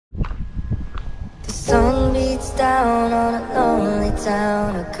The sun beats down on a lonely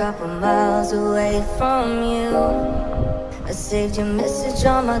town, a couple miles away from you. I saved your message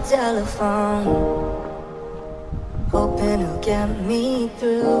on my telephone, hoping it'll get me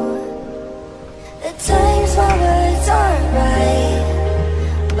through. At times my words aren't right,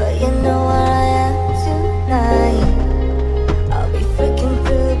 but you know what I am tonight. I'll be flicking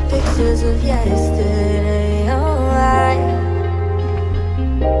through the pictures of yesterday, alright.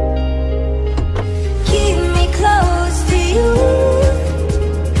 Keep me close to you,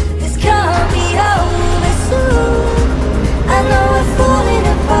 this can't be over soon. I know we're falling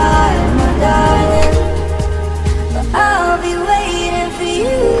apart, my darling, but I'll be waiting for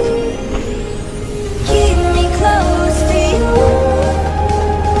you. Keep me close to you,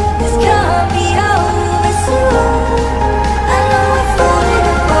 this can't be over soon. I know we're falling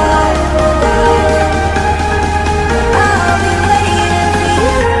apart, my darling, but I'll be waiting for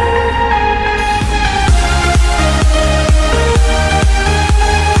you.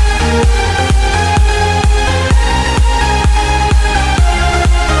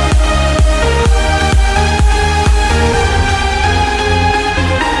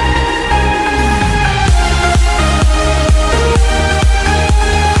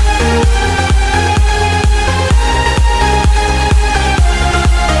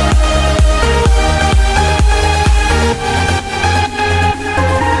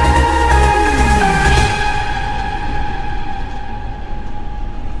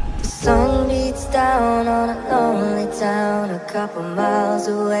 The sun beats down on a lonely town, a couple miles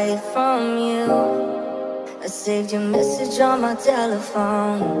away from you. I saved your message on my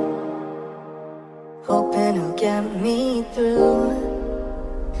telephone, hoping it'll get me through.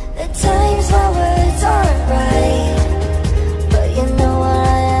 At times my words aren't right, but you know what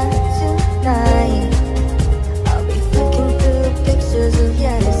I am tonight. I'll be flicking through the pictures of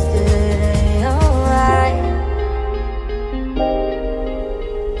yesterday, alright.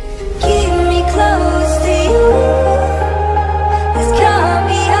 Keep me close to you, this can't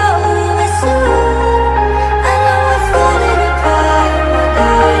be over soon. I know we're falling apart, my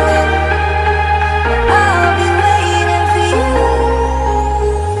darling, but I'll be waiting for you.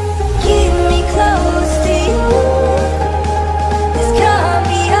 Keep me close to you, this can't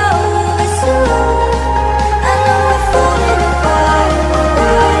be over soon. I know we're falling apart, my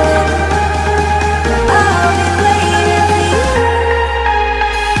darling, but I'll be waiting for you.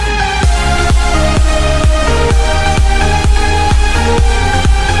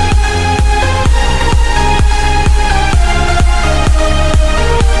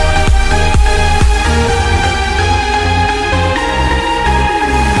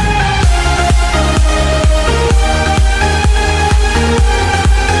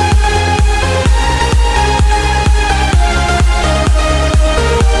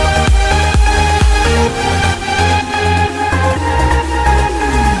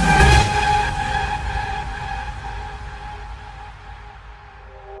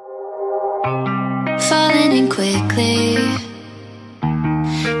 Falling in quickly.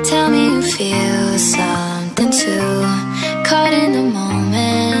 Tell me you feel something too. Caught in the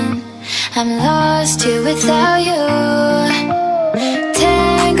moment, I'm lost here without you.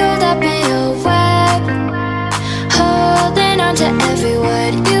 Tangled up in your web, holding on to every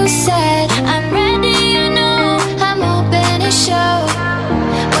word you said. I'm ready, you know, I'm open to show.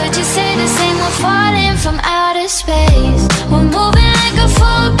 Would you say the same? We're falling from outer space. We're moving like a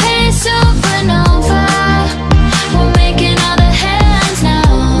full-paced supernova. We're making all the headlines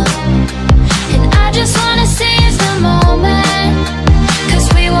now, and I just wanna seize the moment, 'cause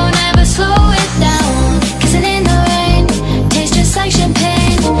we won't ever slow it down. Kissing in the rain,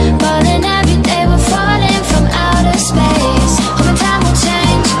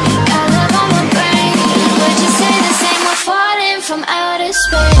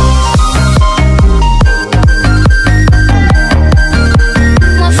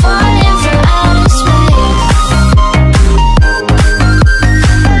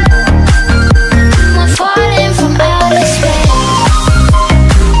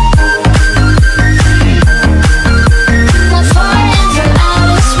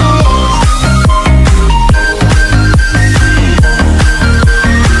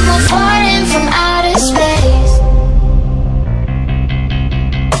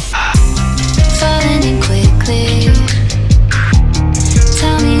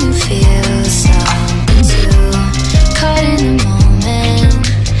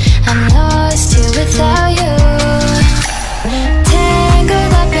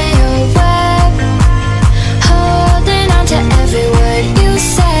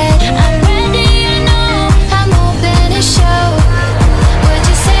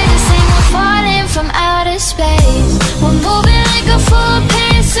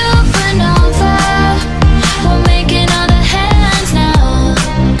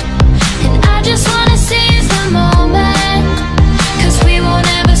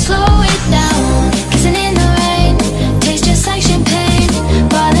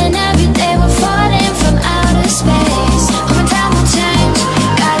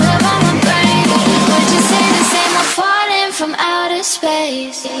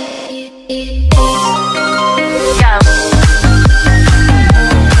 space.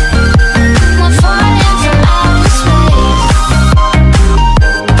 We're falling from outer space.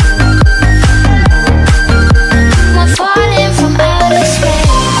 We're falling from outer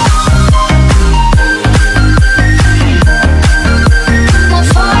space. We're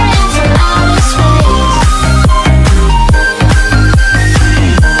falling from outer space.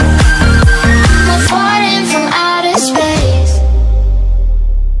 We're falling from outer space.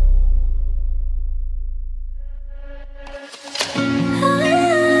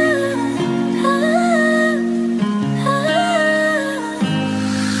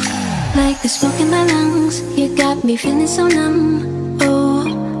 Like the smoke in my lungs, you got me feeling so numb.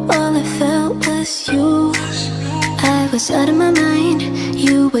 Oh, all I felt was you. I was out of my mind,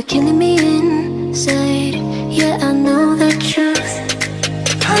 you were killing me inside. Yeah, I know the truth.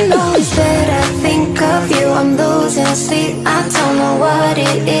 I know it's that I think of you, I'm losing sleep. I don't know what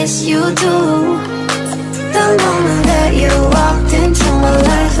it is you do. The moment that you walked into my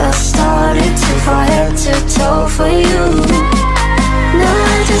life, I started to fall head to toe for you. No,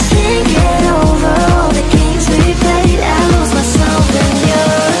 I just can't get over all the games we played. I lose myself in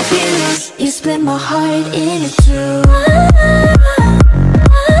your abuse. You split my heart in two.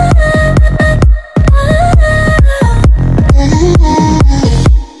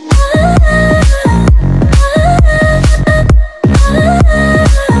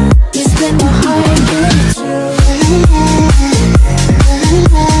 You split my heart in two.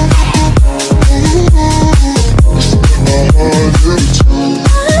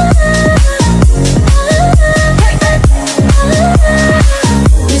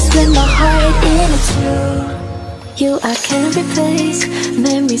 You I cannot replace.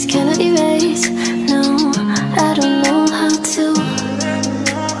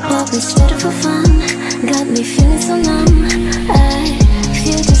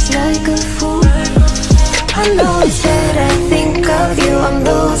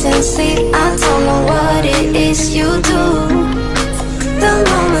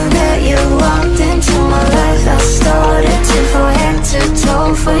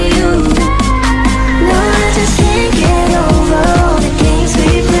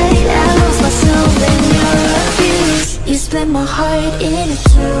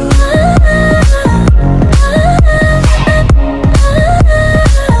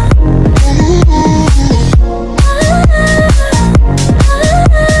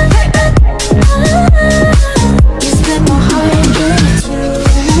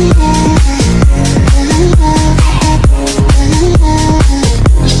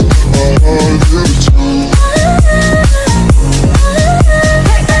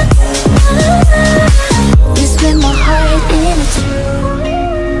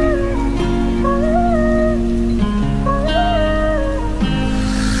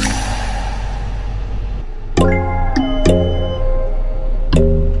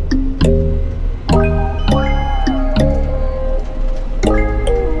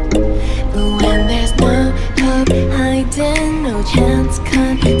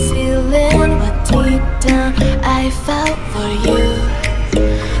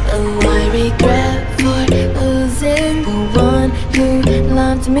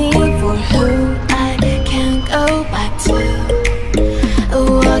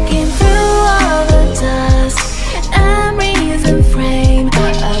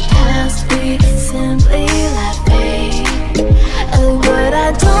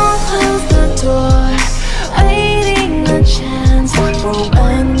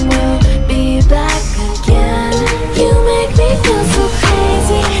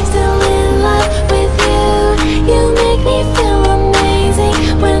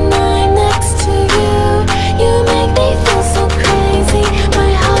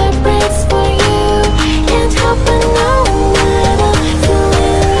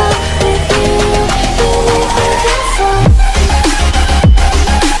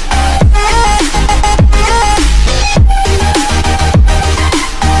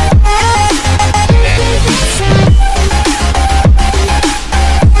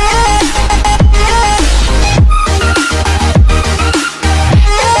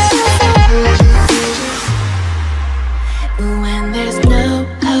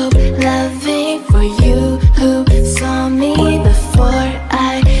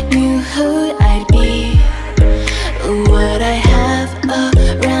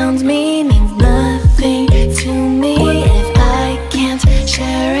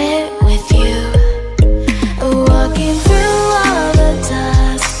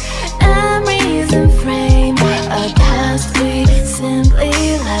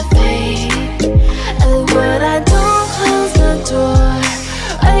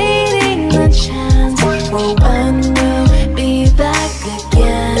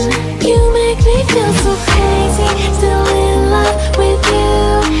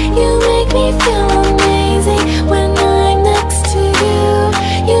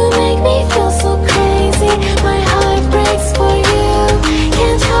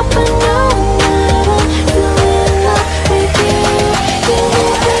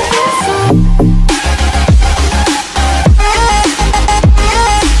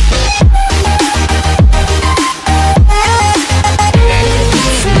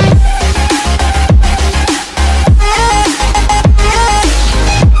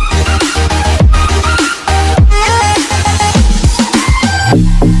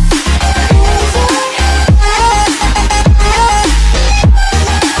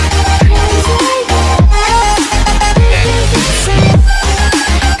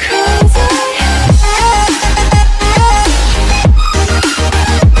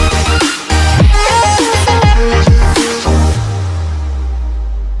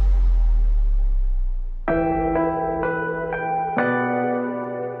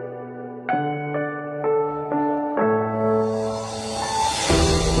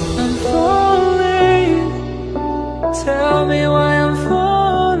 Tell me